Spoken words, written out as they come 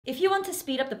If you want to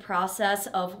speed up the process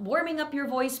of warming up your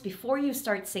voice before you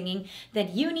start singing,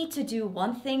 then you need to do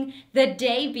one thing the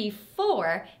day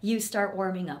before you start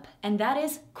warming up, and that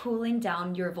is cooling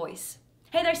down your voice.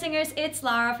 Hey there singers, it's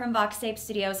Lara from Box Tape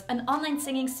Studios, an online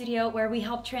singing studio where we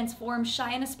help transform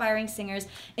shy and aspiring singers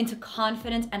into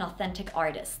confident and authentic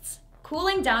artists.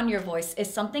 Cooling down your voice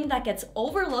is something that gets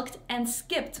overlooked and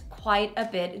skipped quite a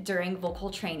bit during vocal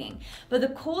training. But the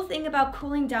cool thing about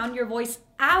cooling down your voice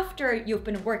after you've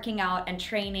been working out and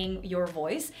training your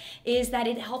voice is that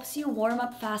it helps you warm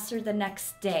up faster the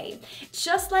next day.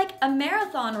 Just like a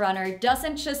marathon runner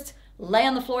doesn't just lay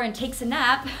on the floor and takes a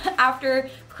nap after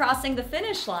crossing the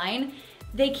finish line,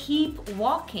 they keep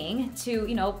walking to,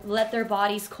 let their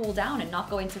bodies cool down and not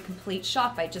go into complete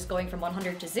shock by just going from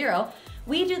 100 to 0.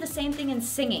 We do the same thing in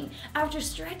singing. After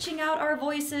stretching out our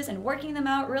voices and working them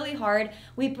out really hard,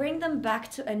 we bring them back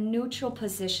to a neutral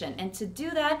position. And to do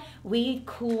that, we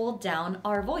cool down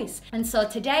our voice. And so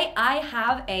today I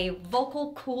have a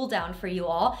vocal cool down for you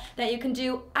all that you can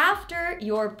do after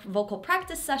your vocal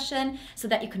practice session so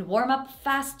that you can warm up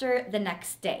faster the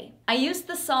next day. I used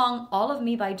the song All of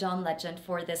Me by John Legend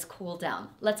for this cool down.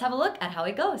 Let's have a look at how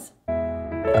it goes.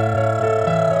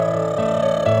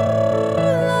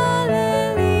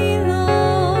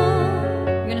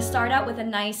 Start out with a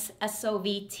nice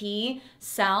SOVT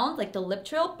sound, like the lip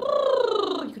trill.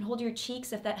 You can hold your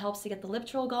cheeks if that helps to get the lip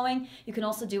trill going. You can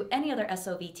also do any other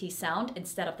SOVT sound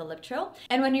instead of the lip trill.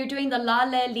 And when you're doing the la,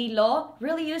 le, li, lo,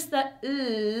 really use the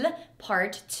l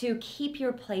part to keep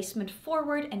your placement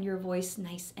forward and your voice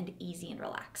nice and easy and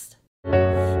relaxed.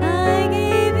 I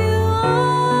gave you all.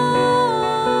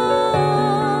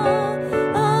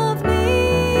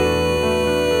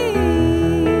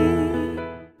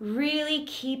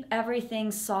 Keep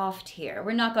everything soft here.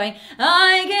 We're not going,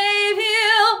 I gave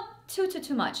you,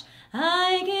 too much.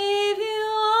 I gave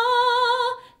you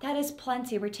all. That is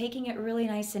plenty. We're taking it really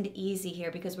nice and easy here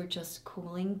because we're just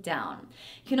cooling down.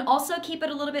 You can also keep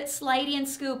it a little bit slidey and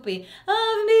scoopy.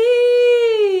 Of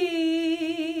me.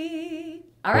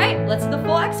 All right, let's do the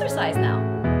full exercise now.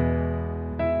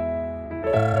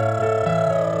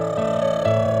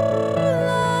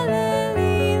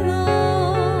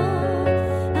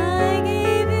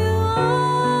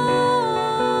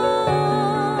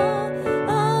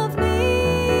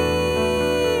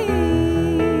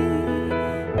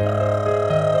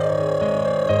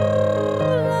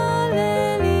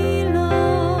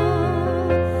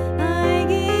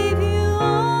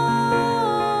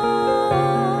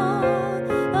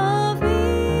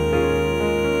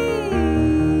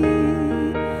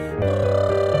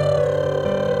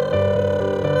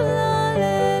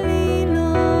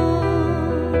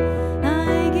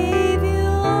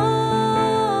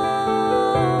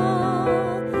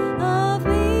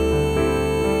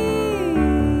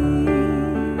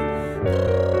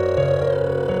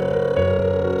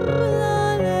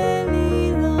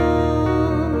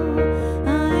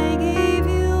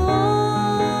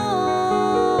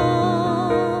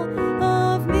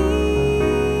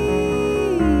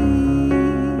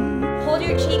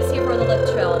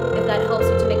 If that helps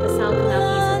you to make the sound come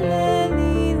out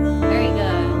easily. Very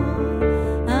good.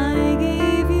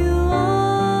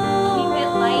 Keep it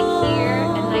light here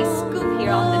and nice scoop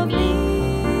here on the me.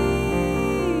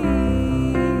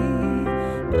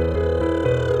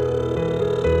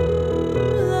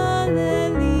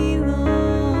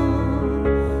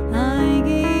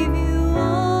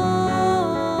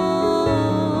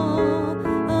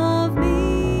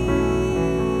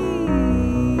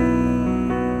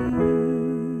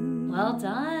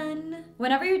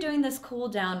 Whenever you're doing this cool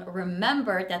down,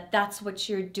 remember that that's what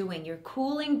you're doing. You're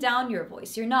cooling down your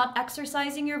voice. You're not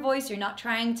exercising your voice. You're not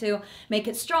trying to make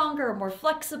it stronger or more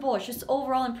flexible or just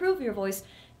overall improve your voice.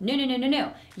 No, no, no, no,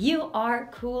 no. You are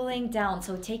cooling down.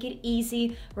 So take it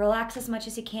easy, relax as much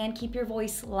as you can, keep your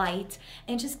voice light,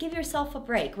 and just give yourself a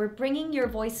break. We're bringing your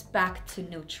voice back to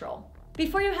neutral.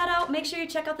 Before you head out, make sure you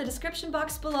check out the description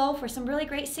box below for some really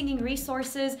great singing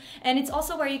resources, and it's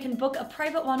also where you can book a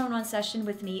private one-on-one session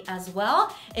with me as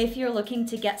well if you're looking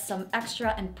to get some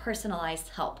extra and personalized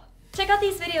help. Check out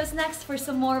these videos next for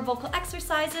some more vocal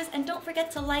exercises, and don't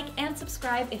forget to like and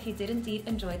subscribe if you did indeed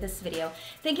enjoy this video.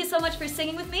 Thank you so much for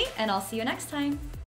singing with me, and I'll see you next time.